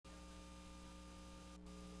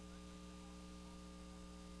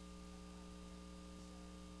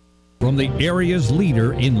From the area's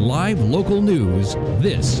leader in live local news,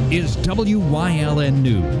 this is WYLN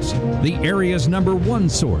News, the area's #1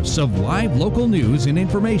 source of live local news and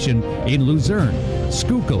information in Luzerne,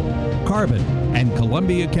 Schuylkill, Carbon, and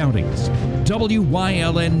Columbia counties.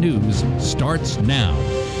 WYLN News starts now.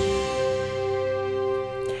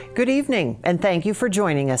 Good evening, and thank you for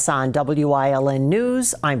joining us on WYLN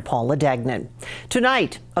News. I'm Paula Degnan.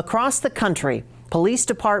 Tonight, across the country, police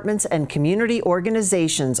departments and community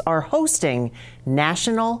organizations are hosting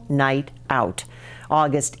National Night Out.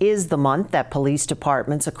 August is the month that police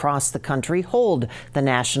departments across the country hold the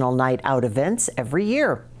National Night Out events every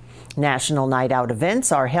year. National Night Out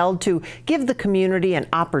events are held to give the community an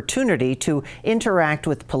opportunity to interact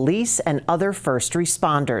with police and other first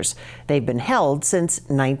responders. They've been held since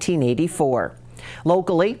 1984.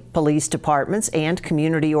 Locally, police departments and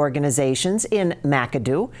community organizations in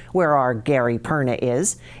McAdoo, where our Gary Perna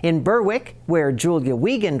is, in Berwick, where Julia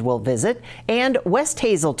Wiegand will visit, and West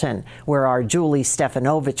Hazelton, where our Julie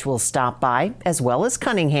Stefanovich will stop by, as well as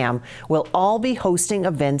Cunningham, will all be hosting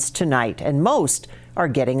events tonight, and most are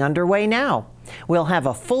getting underway now. We'll have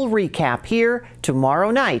a full recap here tomorrow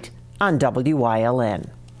night on WYLN.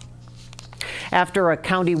 After a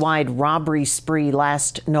countywide robbery spree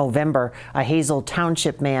last November, a Hazel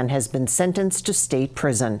Township man has been sentenced to state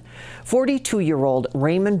prison. 42-year-old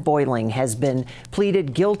Raymond Boyling has been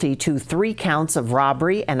pleaded guilty to 3 counts of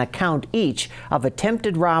robbery and a count each of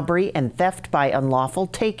attempted robbery and theft by unlawful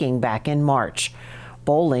taking back in March.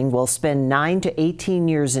 Boyling will spend 9 to 18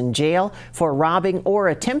 years in jail for robbing or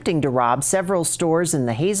attempting to rob several stores in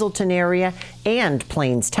the Hazelton area and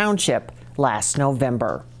Plains Township last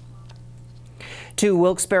November. 2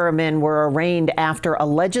 Wilkes-Barre men were arraigned after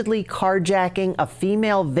allegedly carjacking a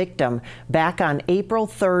female victim back on April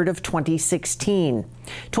 3rd of 2016.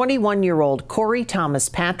 21-year-old Corey Thomas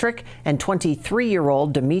Patrick and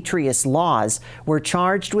 23-year-old Demetrius Laws were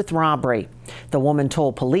charged with robbery. The woman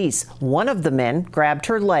told police one of the men grabbed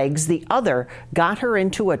her legs, the other got her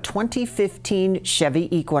into a 2015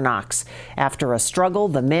 Chevy Equinox. After a struggle,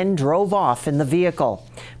 the men drove off in the vehicle.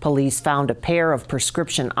 Police found a pair of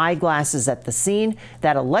prescription eyeglasses at the scene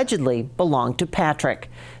that allegedly belonged to Patrick.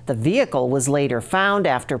 The vehicle was later found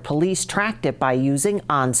after police tracked it by using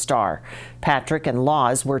OnStar. Patrick and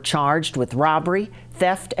Laws were charged with robbery,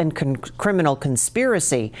 theft, and criminal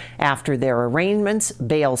conspiracy after their arraignments,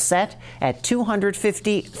 bail set at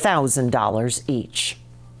 $250,000 each.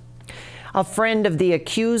 A friend of the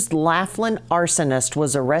accused Laughlin arsonist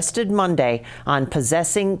was arrested Monday on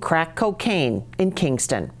possessing crack cocaine in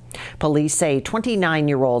Kingston. Police say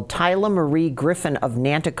 29-year-old Tyla Marie Griffin of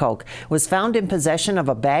Nanticoke was found in possession of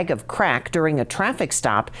a bag of crack during a traffic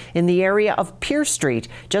stop in the area of Pierce Street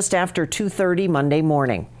just after 2:30 Monday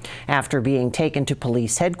morning. After being taken to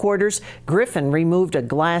police headquarters, Griffin removed a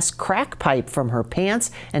glass crack pipe from her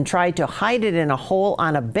pants and tried to hide it in a hole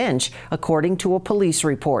on a bench, according to a police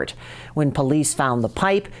report. When police found the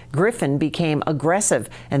pipe, Griffin became aggressive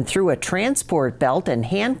and threw a transport belt and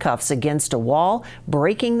handcuffs against a wall,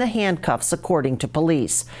 breaking the handcuffs, according to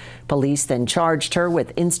police. Police then charged her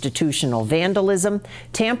with institutional vandalism,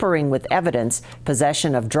 tampering with evidence,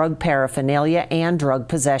 possession of drug paraphernalia, and drug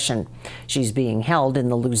possession. She's being held in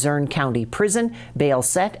the Luzerne County Prison, bail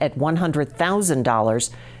set at $100,000.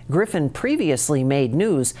 Griffin previously made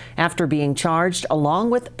news after being charged along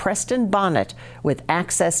with Preston Bonnet with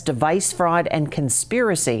access device fraud and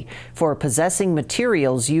conspiracy for possessing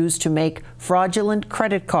materials used to make fraudulent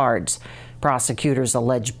credit cards. Prosecutors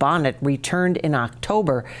allege Bonnet returned in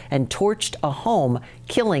October and torched a home,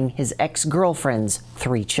 killing his ex-girlfriend's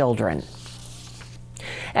 3 children.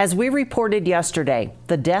 As we reported yesterday,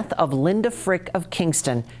 the death of Linda Frick of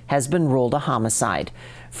Kingston has been ruled a homicide.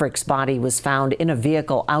 Frick's body was found in a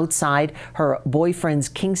vehicle outside her boyfriend's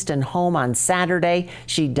Kingston home on Saturday.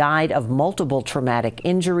 She died of multiple traumatic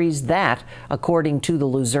injuries that, according to the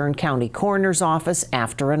Luzerne County Coroner's Office,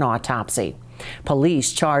 after an autopsy.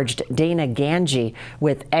 Police charged Dana Ganji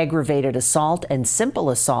with aggravated assault and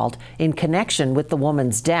simple assault in connection with the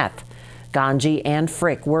woman's death. Ganji and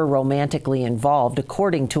Frick were romantically involved,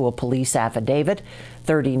 according to a police affidavit.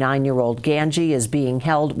 39-year-old Ganji is being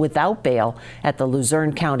held without bail at the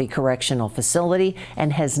Luzerne County Correctional Facility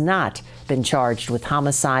and has not been charged with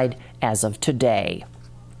homicide as of today.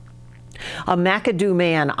 A McAdoo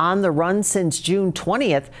man on the run since June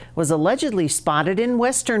 20th was allegedly spotted in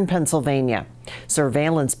western Pennsylvania.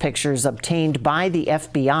 Surveillance pictures obtained by the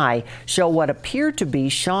FBI show what appeared to be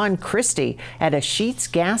Sean Christie at a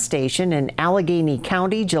Sheetz gas station in Allegheny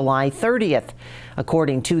County July 30th.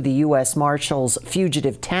 According to the U.S. Marshals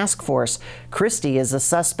Fugitive Task Force, Christie is a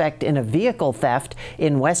suspect in a vehicle theft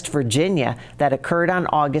in West Virginia that occurred on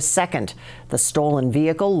August 2nd. The stolen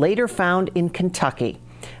vehicle later found in Kentucky.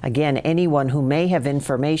 Again, anyone who may have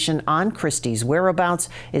information on Christie's whereabouts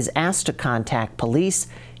is asked to contact police.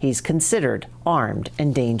 He's considered armed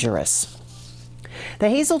and dangerous. The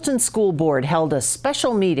Hazleton School Board held a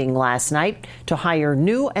special meeting last night to hire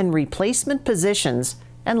new and replacement positions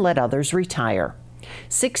and let others retire.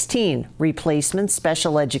 16 replacement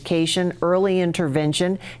special education, early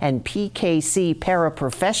intervention, and PKC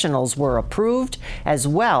paraprofessionals were approved, as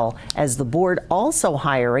well as the board also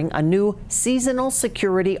hiring a new seasonal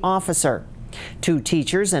security officer. 2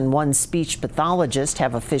 teachers and 1 speech pathologist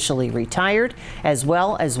have officially retired, as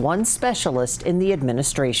well as 1 specialist in the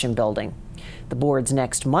administration building. The board's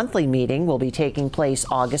next monthly meeting will be taking place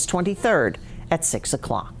August 23rd at 6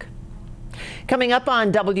 o'clock. Coming up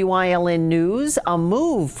on WYLN News, a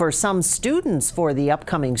move for some students for the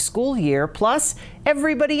upcoming school year, plus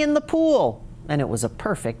everybody in the pool. And it was a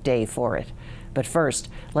perfect day for it. But first,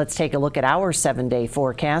 let's take a look at our 7-day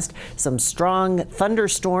forecast. Some strong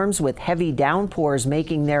thunderstorms with heavy downpours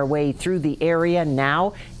making their way through the area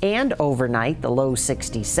now and overnight, the low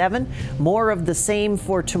 67. More of the same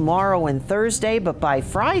for tomorrow and Thursday, but by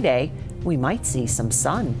Friday, we might see some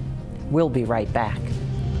sun. We'll be right back.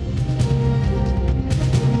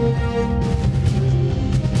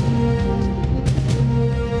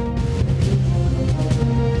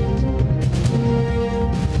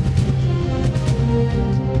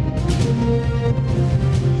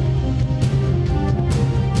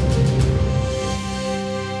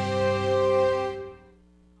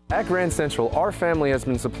 At Grand Central, our family has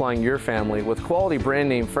been supplying your family with quality brand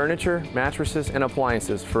name furniture, mattresses, and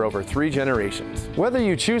appliances for over 3 generations. Whether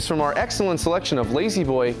you choose from our excellent selection of Lazy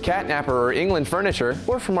Boy, Catnapper, or England furniture,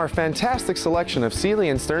 or from our fantastic selection of Sealy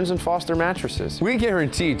and Stearns & Foster mattresses, we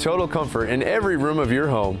guarantee total comfort in every room of your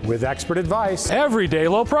home. With expert advice, everyday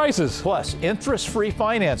low prices, plus interest-free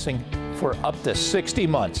financing for up to 60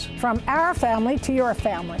 months. From our family to your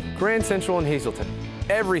family. Grand Central in Hazleton.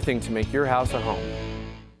 Everything to make your house a home.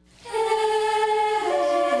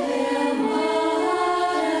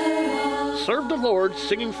 Serve the Lord,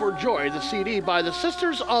 Singing for Joy, the CD by the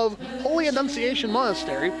Sisters of Holy Annunciation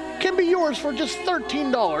Monastery, can be yours for just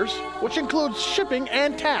 $13, which includes shipping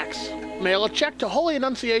and tax. Mail a check to Holy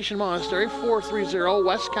Annunciation Monastery, 430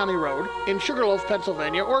 West County Road in Sugarloaf,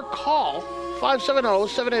 Pennsylvania, or call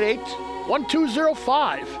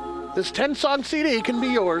 570-788-1205. This 10-song CD can be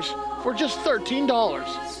yours for just $13.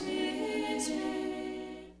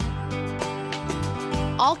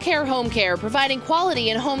 All Care Home Care, providing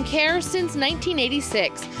quality in home care since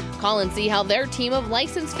 1986. Call and see how their team of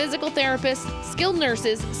licensed physical therapists, skilled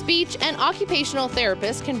nurses, speech, and occupational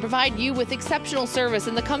therapists can provide you with exceptional service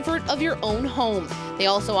in the comfort of your own home. They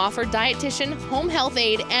also offer dietitian, home health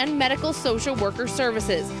aide, and medical social worker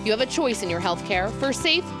services. You have a choice in your health care. For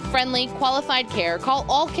safe, friendly, qualified care, call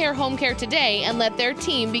All Care Home Care today and let their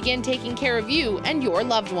team begin taking care of you and your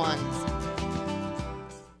loved ones.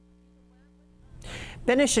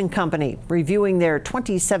 Benish & Company reviewing their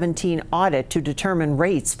 2017 audit to determine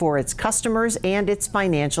rates for its customers and its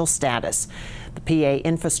financial status. The PA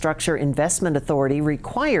Infrastructure Investment Authority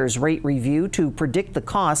requires rate review to predict the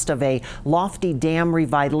cost of a Lofty Dam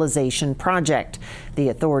revitalization project. The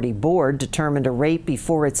authority board determined a rate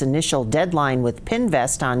before its initial deadline with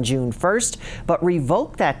Pinvest on June 1st, but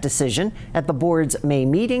revoked that decision at the board's May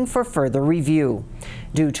meeting for further review.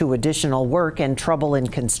 Due to additional work and trouble in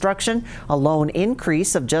construction, a loan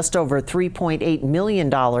increase of just over $3.8 million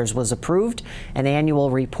was approved. An annual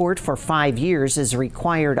report for 5 years is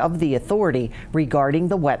required of the authority regarding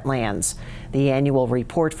the wetlands. The annual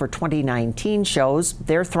report for 2019 shows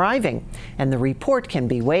they're thriving, and the report can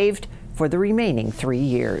be waived for the remaining 3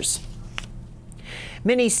 years.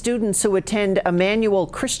 Many students who attend Emmanuel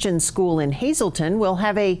Christian School in Hazleton will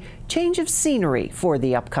have a change of scenery for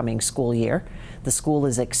the upcoming school year. The school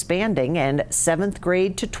is expanding, and 7th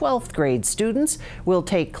grade to 12th grade students will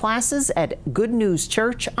take classes at Good News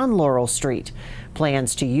Church on Laurel Street.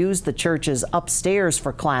 Plans to use the church's upstairs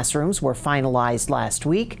for classrooms were finalized last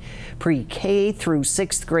week. Pre-K through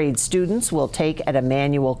 6th grade students will take at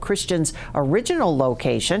Emmanuel Christian's original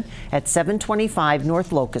location at 725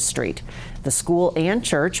 North Locust Street. The school and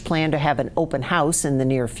church plan to have an open house in the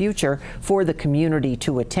near future for the community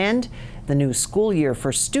to attend. The new school year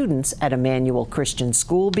for students at Emmanuel Christian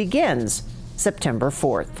School begins September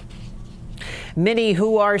 4th. Many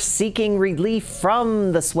who are seeking relief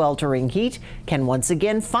from the sweltering heat can once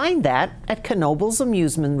again find that at Knoebels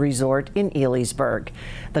Amusement Resort in Elysburg.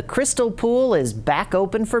 The Crystal Pool is back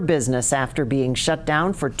open for business after being shut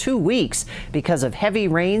down for 2 weeks because of heavy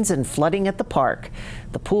rains and flooding at the park.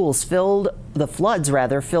 The floods filled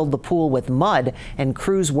the pool with mud, and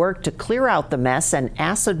crews worked to clear out the mess and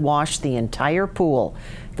acid wash the entire pool.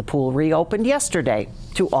 The pool reopened yesterday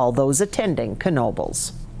to all those attending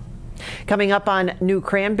Knoebels. Coming up on New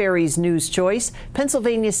Cranberry's News Choice,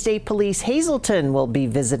 Pennsylvania State Police Hazleton will be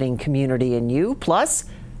visiting Community and You, plus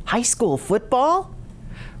high school football?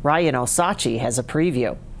 Ryan Osachi has a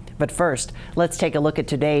preview. But first, let's take a look at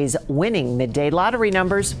today's winning midday lottery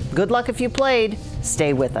numbers. Good luck if you played.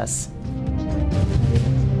 Stay with us.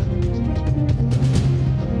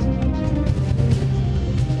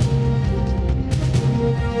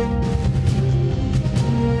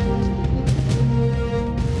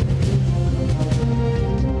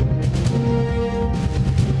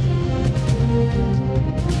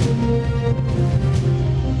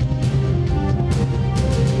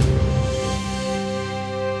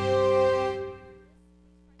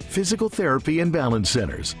 Physical Therapy and Balance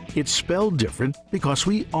Centers. It's spelled different because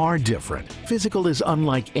we are different. Physical is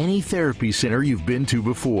unlike any therapy center you've been to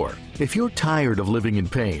before. If you're tired of living in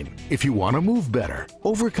pain, if you want to move better,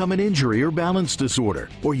 overcome an injury or balance disorder,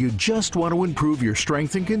 or you just want to improve your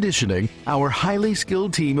strength and conditioning, our highly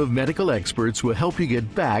skilled team of medical experts will help you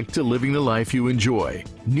get back to living the life you enjoy.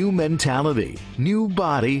 New mentality, new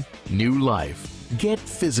body, new life. Get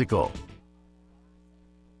physical.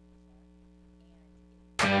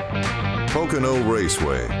 Pocono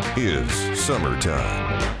Raceway is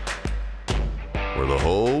summertime, where the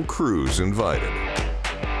whole crew's invited,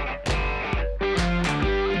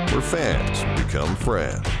 where fans become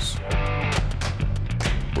friends,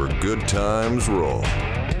 where good times roll,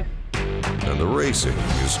 and the racing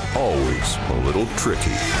is always a little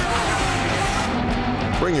tricky.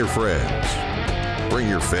 Bring your friends, bring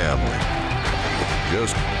your family,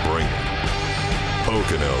 just bring it,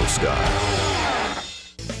 Pocono style.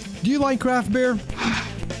 Do you like craft beer?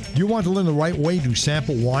 Do you want to learn the right way to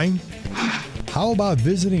sample wine? How about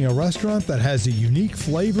visiting a restaurant that has a unique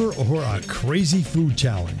flavor or a crazy food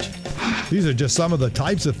challenge? These are just some of the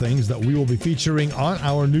types of things that we will be featuring on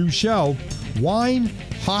our new show, Wine,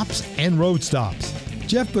 Hops, and Road Stops.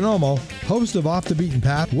 Jeff Bonomo, host of Off the Beaten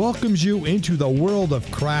Path, welcomes you into the world of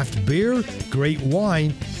craft beer, great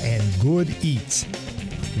wine, and good eats.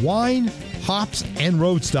 Wine, Hops, and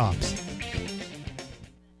Road Stops.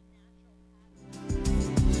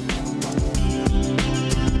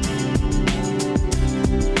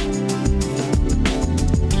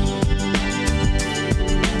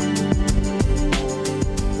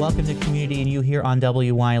 Welcome to Community and You here on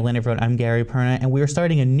Wyln. Everyone, I'm Gary Perna, and we're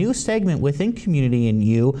starting a new segment within Community and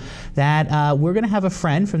You that we're going to have a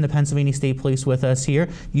friend from the Pennsylvania State Police with us here,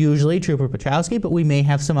 usually Trooper Petrowski, but we may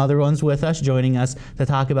have some other ones with us joining us to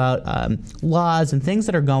talk about laws and things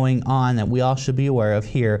that are going on that we all should be aware of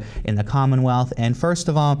here in the Commonwealth. And first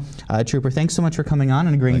of all, Trooper, thanks so much for coming on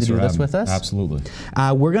and agreeing to do this with us. Absolutely.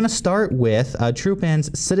 We're going to start with Troop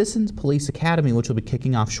N's Citizens Police Academy, which will be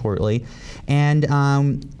kicking off shortly.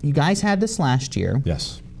 And you guys had this last year.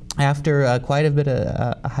 Yes. After quite a bit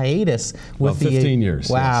of a hiatus with 15 years.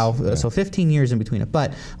 Wow, yes. So 15 years in between it.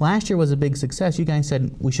 But last year was a big success. You guys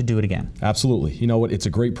said we should do it again. Absolutely. You know what? It's a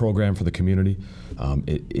great program for the community.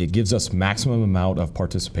 It gives us maximum amount of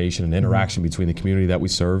participation and interaction between the community that we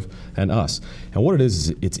serve and us. And what it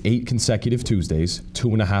is it's 8 consecutive Tuesdays,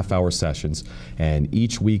 2.5-hour sessions, and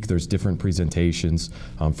each week there's different presentations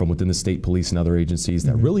from within the state police and other agencies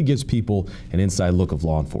that really gives people an inside look of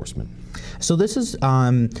law enforcement. So this is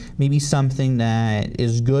maybe something that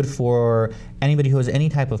is good for anybody who has any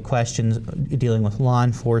type of questions dealing with law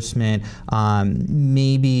enforcement.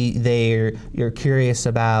 Maybe you're curious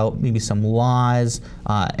about maybe some laws,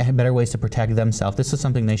 better ways to protect themselves. This is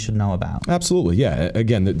something they should know about. Absolutely, yeah.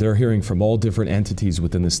 Again, they're hearing from all different entities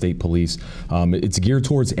within the state police. It's geared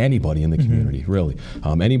towards anybody in the community, really.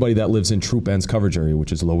 Anybody that lives in Troop N's coverage area,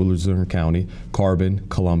 which is Lower Luzerne County, Carbon,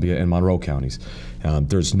 Columbia, and Monroe counties.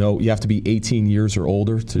 You have to be 18 years or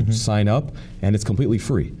older to sign up, and it's completely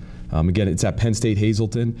free. Again, it's at Penn State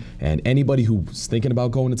Hazleton, and anybody who's thinking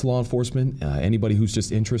about going into law enforcement, anybody who's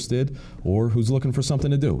just interested or who's looking for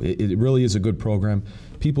something to do, it really is a good program.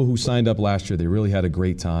 People who signed up last year, they really had a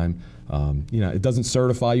great time. It doesn't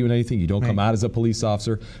certify you in anything. You don't come out as a police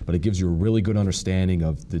officer, but it gives you a really good understanding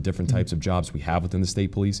of the different types of jobs we have within the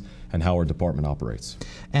state police and how our department operates.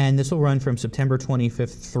 And this will run from September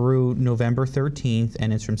 25th through November 13th,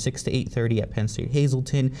 and it's from 6 to 8:30 at Penn State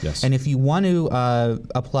Hazleton. Yes. And if you want to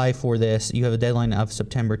apply for this, you have a deadline of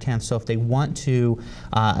September 10th. So if they want to,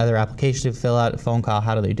 other applications to fill out, a phone call,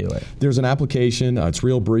 how do they do it? There's an application. It's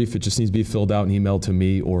real brief. It just needs to be filled out and emailed to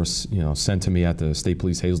me, or sent to me at the State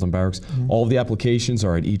Police Hazleton Barracks. All of the applications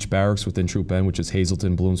are at each barracks within Troop N, which is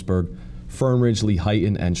Hazleton, Bloomsburg, Fernridge,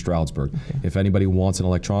 Lehighton, and Stroudsburg. Okay. If anybody wants an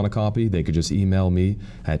electronic copy, they could just email me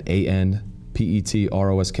at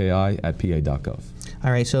anpetroski@pa.gov. All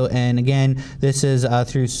right, so, and again, this is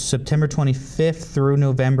through September 25th through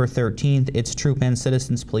November 13th. It's Troop N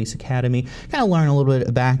Citizens Police Academy. Kind of learn a little bit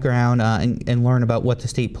of background and learn about what the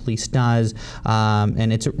state police does.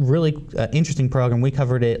 And it's a really interesting program. We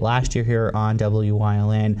covered it last year here on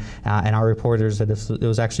WYLN, and our reporters said it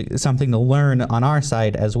was actually something to learn on our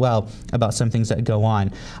side as well about some things that go on.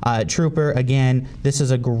 Trooper, again, this is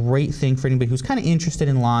a great thing for anybody who's kind of interested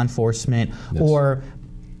in law enforcement. Yes.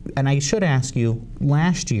 And I should ask you,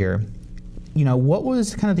 last year, what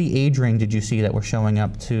was kind of the age range did you see that were showing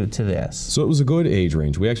up to this? So it was a good age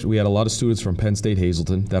range. We had a lot of students from Penn State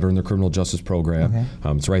Hazleton that are in the criminal justice program. Okay.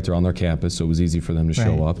 It's right there on their campus, so it was easy for them to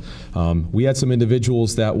show up. We had some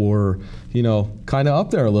individuals that were, kind of up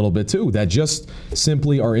there a little bit too, that just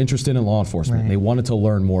simply are interested in law enforcement. They wanted to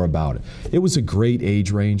learn more about it. It was a great age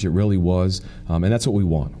range. It really was, and that's what we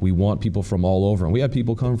want. We want people from all over, and we had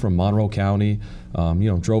people coming from Monroe County.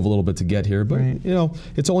 Drove a little bit to get here, but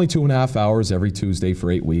it's only 2.5 hours every Tuesday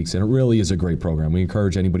for 8 weeks, and it really is a great program. We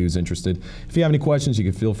encourage anybody who's interested. If you have any questions, you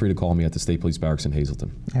can feel free to call me at the State Police Barracks in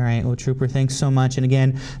Hazleton. All right, well, Trooper, thanks so much. And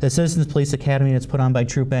again, the Citizens Police Academy that's put on by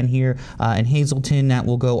Troop N here in Hazleton, that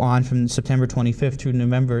will go on from September 25th through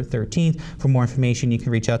November 13th. For more information, you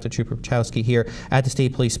can reach out to Trooper Petrowski here at the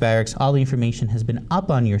State Police Barracks. All the information has been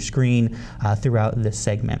up on your screen throughout this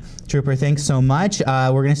segment. Trooper, thanks so much.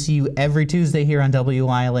 We're going to see you every Tuesday here on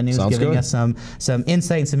WYLN News, giving us some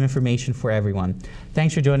insight and some information for everyone.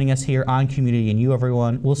 Thanks for joining us here on Community and You,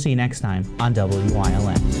 everyone. We'll see you next time on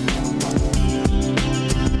WYLN.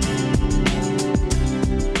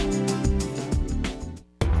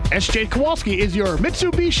 S.J. Kowalski is your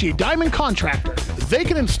Mitsubishi Diamond contractor. They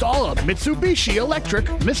can install a Mitsubishi electric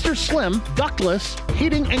Mr. Slim ductless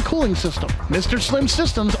heating and cooling system. Mr. Slim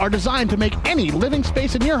systems are designed to make any living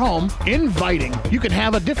space in your home inviting. You can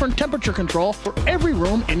have a different temperature control for every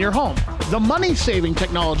room in your home. The money-saving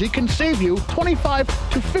technology can save you 25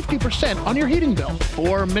 to 50% on your heating bill.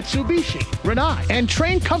 For Mitsubishi, Rinnai, and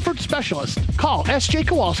trained comfort specialists, call S.J.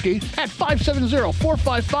 Kowalski at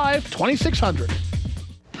 570-455-2600.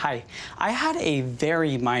 Hi, I had a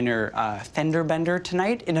very minor fender bender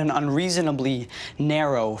tonight in an unreasonably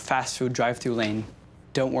narrow fast food drive-thru lane.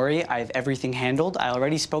 Don't worry, I have everything handled. I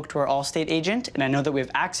already spoke to our Allstate agent, and I know that we have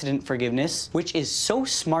accident forgiveness, which is so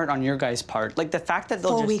smart on your guys' part. Like the fact that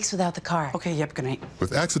they'll 4 weeks without the car. Okay, yep, good night.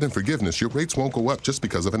 With accident forgiveness, your rates won't go up just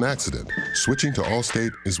because of an accident. Switching to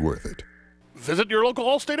Allstate is worth it. Visit your local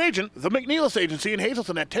Allstate agent, the McNeilis Agency in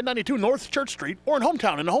Hazleton at 1092 North Church Street, or in the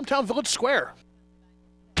Hometown Village Square.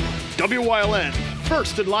 WYLN,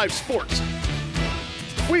 first in live sports.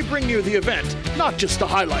 We bring you the event, not just the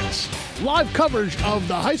highlights. Live coverage of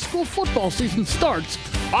the high school football season starts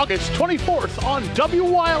August 24th on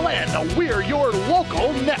WYLN. We're your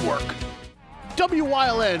local network.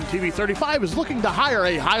 WYLN TV 35 is looking to hire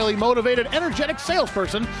a highly motivated, energetic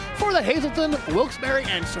salesperson for the Hazleton, Wilkes-Barre,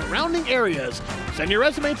 and surrounding areas. Send your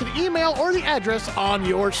resume to the email or the address on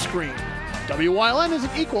your screen. WYLN is an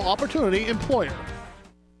equal opportunity employer.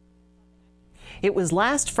 It was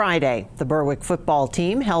last Friday. The Berwick football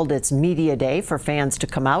team held its media day for fans to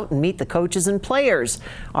come out and meet the coaches and players.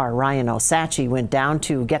 Our Ryan Osachi went down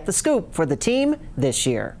to get the scoop for the team this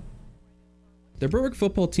year. The Berwick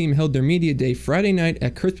football team held their media day Friday night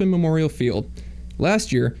at Kurtzman Memorial Field.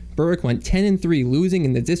 Last year, Berwick went 10-3, losing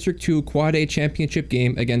in the District 2 Quad A championship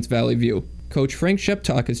game against Valley View. Coach Frank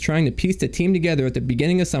Sheptock is trying to piece the team together at the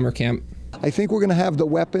beginning of summer camp. I think we're going to have the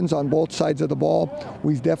weapons on both sides of the ball.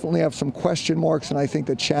 We definitely have some question marks, and I think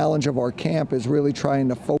the challenge of our camp is really trying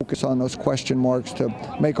to focus on those question marks to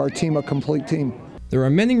make our team a complete team. There are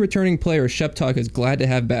many returning players Sheptock is glad to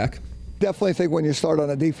have back. Definitely think when you start on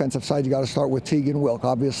the defensive side, you got to start with Tegan Wilk.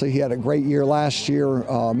 Obviously, he had a great year last year,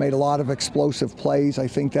 made a lot of explosive plays. I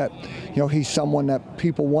think that, he's someone that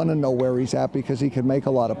people want to know where he's at because he can make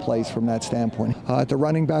a lot of plays from that standpoint. At the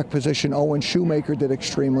running back position, Owen Shoemaker did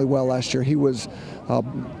extremely well last year. He was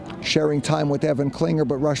sharing time with Evan Klinger,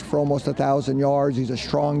 but rushed for almost 1,000 yards. He's a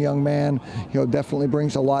strong young man. Definitely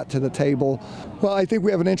brings a lot to the table. Well, I think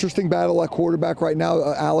we have an interesting battle at quarterback right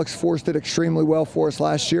now. Alex Force did extremely well for us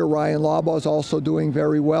last year. Ryan Labaugh is also doing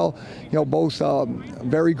very well. Both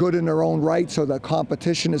very good in their own right, so the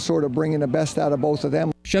competition is sort of bringing the best out of both of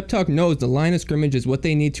them. Sheptalk knows the line of scrimmage is what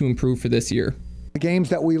they need to improve for this year. The games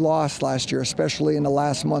that we lost last year, especially in the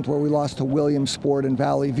last month where we lost to Williamsport and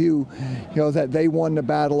Valley View, that they won the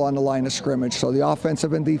battle on the line of scrimmage. So the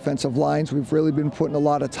offensive and defensive lines, we've really been putting a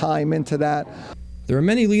lot of time into that. There are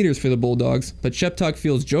many leaders for the Bulldogs, but Sheptalk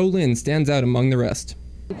feels Joe Lynn stands out among the rest.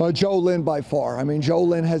 Joe Lynn by far. I mean, Joe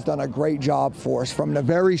Lynn has done a great job for us from the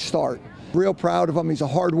very start. Real proud of him. He's a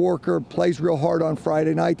hard worker, plays real hard on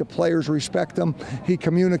Friday night. The players respect him. He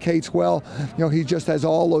communicates well. He just has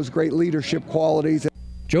all those great leadership qualities.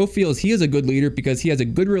 Joe feels he is a good leader because he has a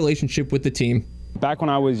good relationship with the team. Back when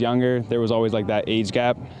I was younger, there was always like that age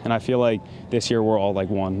gap, and I feel like this year we're all like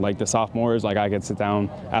one. Like the sophomores, like I could sit down,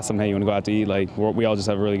 ask them, hey, you want to go out to eat? Like we all just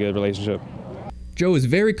have a really good relationship. Joe is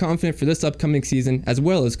very confident for this upcoming season, as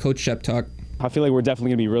well as Coach Sheptalk. I feel like we're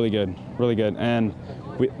definitely going to be really good. And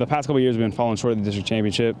the past couple of years we've been falling short of the district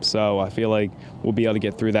championship, so I feel like we'll be able to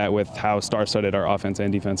get through that with how star-studded our offense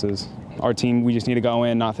and defense is. Our team, we just need to go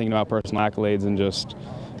in not thinking about personal accolades and just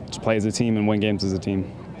play as a team and win games as a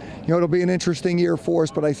team. It'll be an interesting year for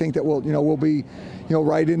us, but I think that we'll be,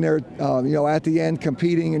 right in there, at the end,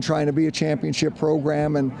 competing and trying to be a championship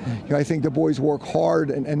program. And I think the boys work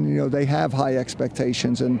hard, and they have high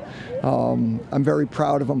expectations, and I'm very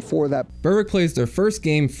proud of them for that. Berwick plays their first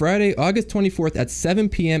game Friday, August 24th at 7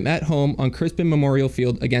 p.m. at home on Crispin Memorial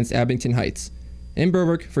Field against Abington Heights. In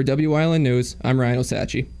Berwick, for WYLN News, I'm Ryan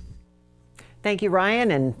Osachi. Thank you,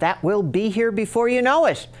 Ryan, and that will be here before you know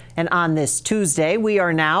it. And on this Tuesday, we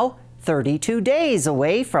are now 32 days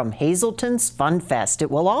away from Hazelton's Fun Fest.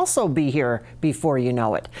 It will also be here before you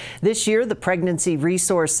know it. This year, the Pregnancy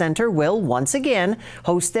Resource Center will once again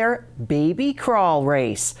host their Baby Crawl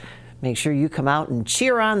Race. Make sure you come out and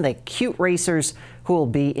cheer on the cute racers who will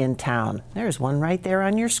be in town. There's one right there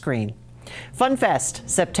on your screen. Fun Fest,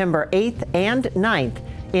 September 8th and 9th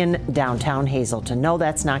in downtown Hazelton. No,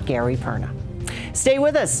 that's not Gary Perna. Stay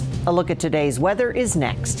with us. A look at today's weather is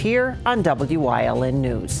next here on WYLN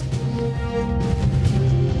News.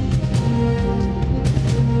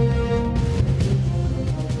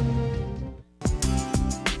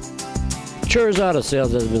 Churz Auto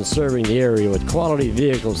Sales has been serving the area with quality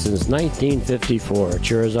vehicles since 1954.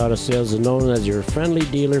 Churz Auto Sales is known as your friendly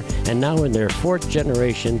dealer and now in their 4th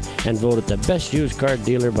generation and voted the best used car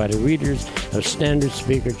dealer by the readers of Standard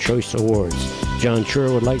Speaker Choice Awards. John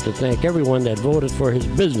Chur would like to thank everyone that voted for his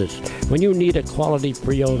business. When you need a quality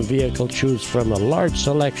pre-owned vehicle, choose from a large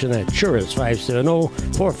selection at Churz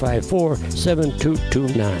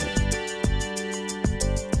 570-454-7229.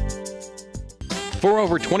 For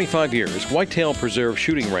over 25 years, Whitetail Preserve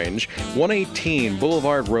Shooting Range, 118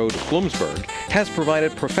 Boulevard Road, Bloomsburg, has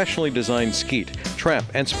provided professionally designed skeet, trap,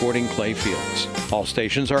 and sporting clay fields. All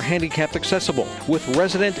stations are handicap accessible, with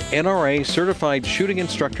resident NRA certified shooting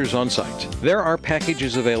instructors on site. There are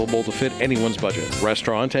packages available to fit anyone's budget,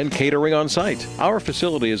 restaurant and catering on site. Our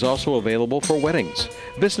facility is also available for weddings,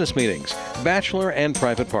 business meetings, bachelor and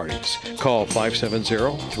private parties. Call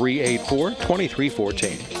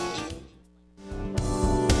 570-384-2314.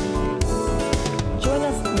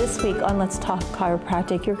 This week on Let's Talk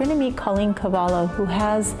Chiropractic, you're going to meet Colleen Cavallo, who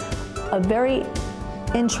has a very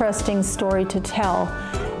interesting story to tell.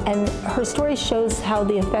 And her story shows how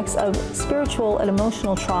the effects of spiritual and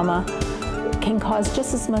emotional trauma can cause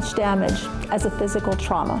just as much damage as a physical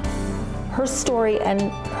trauma. Her story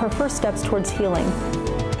and her first steps towards healing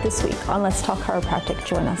this week on Let's Talk Chiropractic.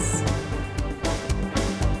 Join us.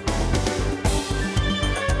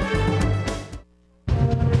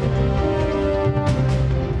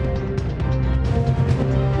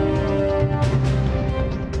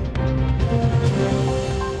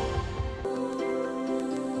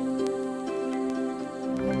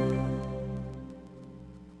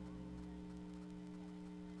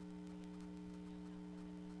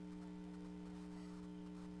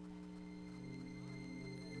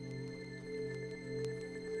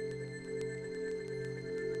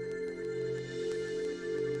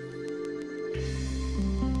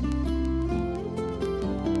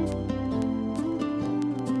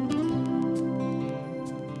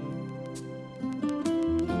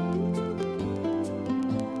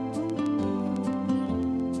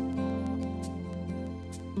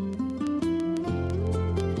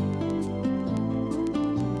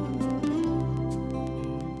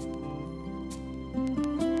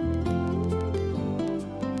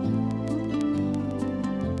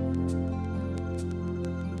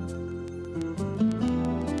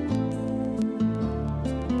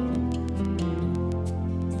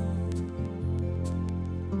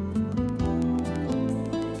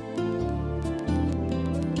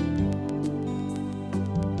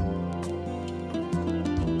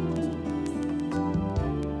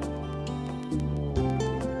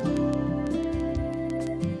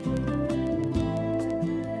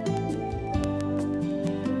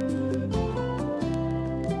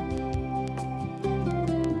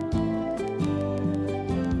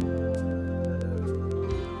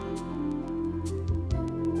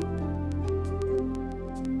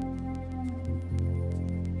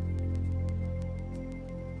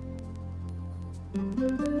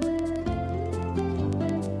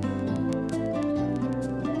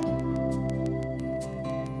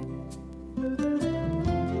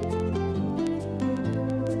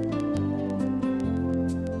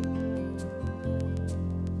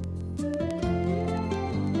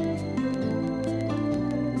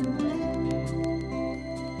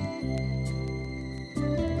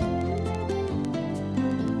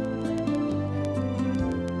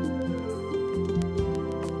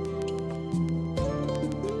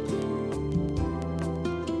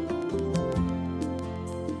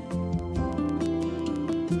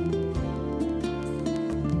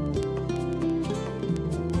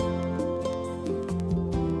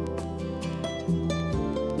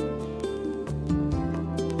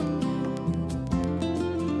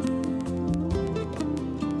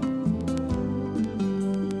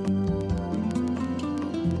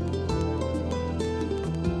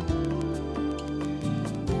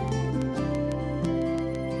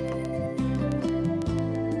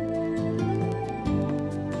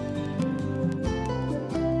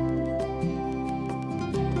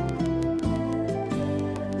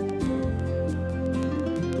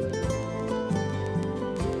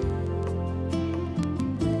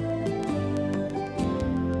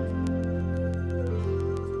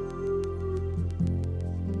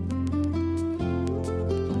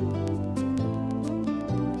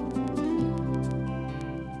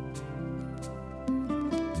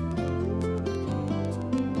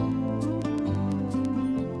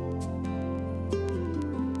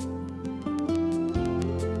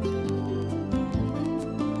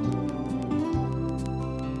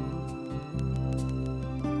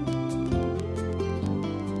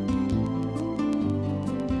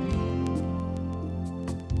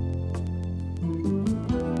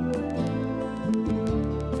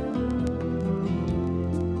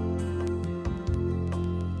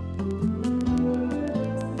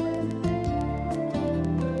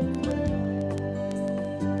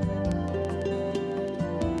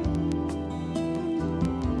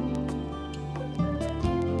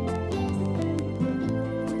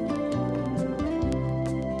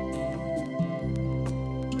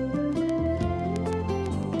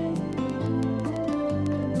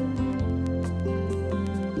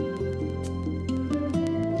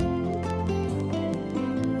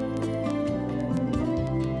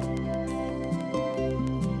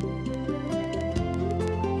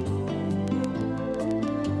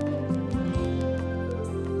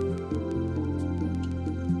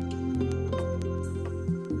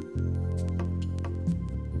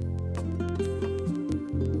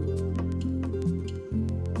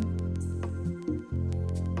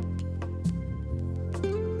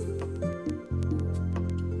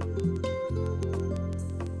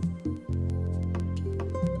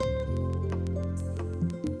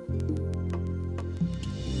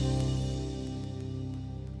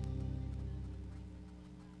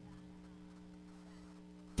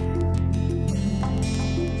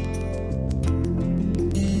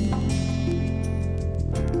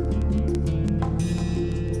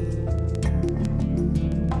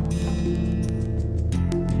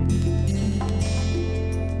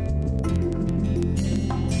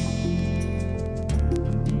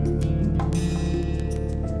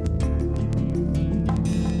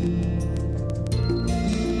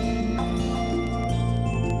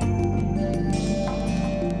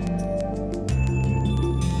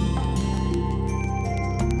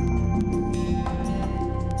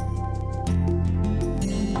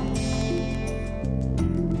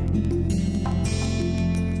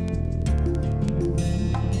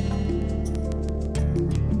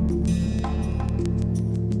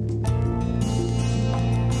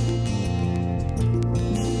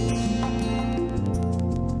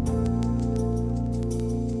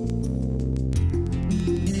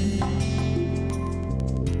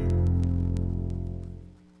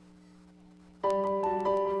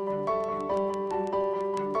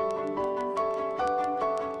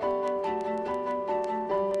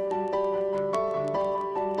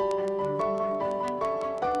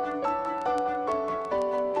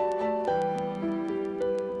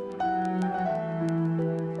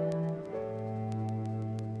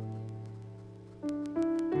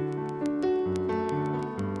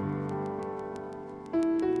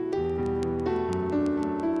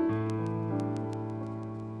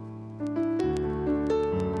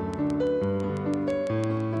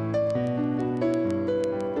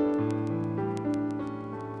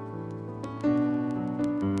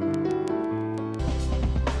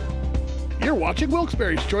 watching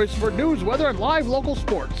Wilkes-Barre's Choice for news, weather, and live local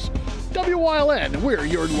sports. WYLN, we're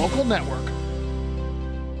your local network.